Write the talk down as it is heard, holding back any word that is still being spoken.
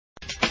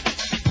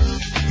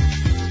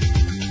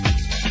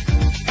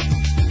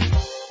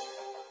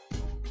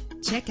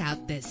Check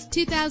out this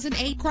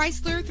 2008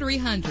 Chrysler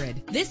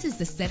 300. This is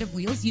the set of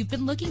wheels you've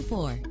been looking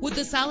for, with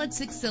a solid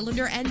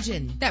 6-cylinder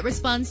engine that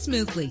responds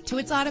smoothly to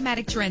its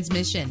automatic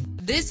transmission.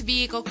 This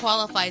vehicle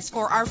qualifies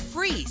for our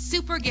free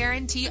Super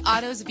Guarantee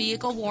Autos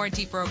Vehicle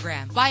Warranty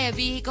Program. Buy a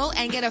vehicle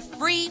and get a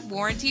free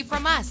warranty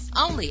from us,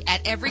 only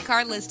at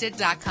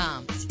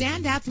everycarlisted.com.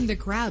 Stand out from the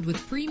crowd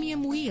with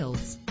premium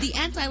wheels. The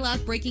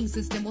anti-lock braking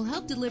system will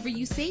help deliver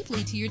you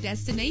safely to your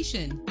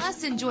destination.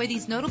 Plus, enjoy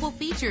these notable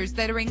features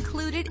that are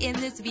included in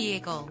this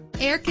vehicle: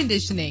 air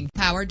conditioning,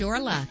 power door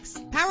locks,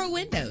 power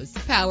windows,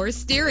 power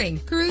steering,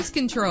 cruise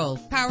control,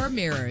 power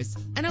mirrors,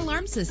 an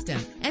alarm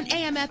system, an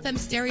AM/FM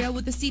stereo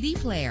with a CD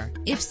player.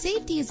 If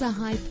safety is a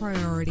high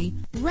priority,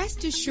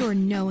 rest assured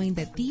knowing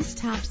that these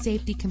top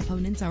safety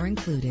components are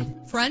included: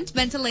 front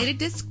ventilated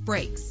disc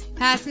brakes,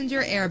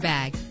 passenger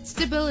airbag,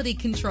 stability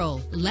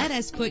control. Let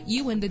us put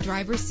you in the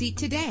driver's seat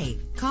today.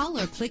 Call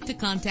or click to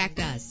contact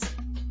us.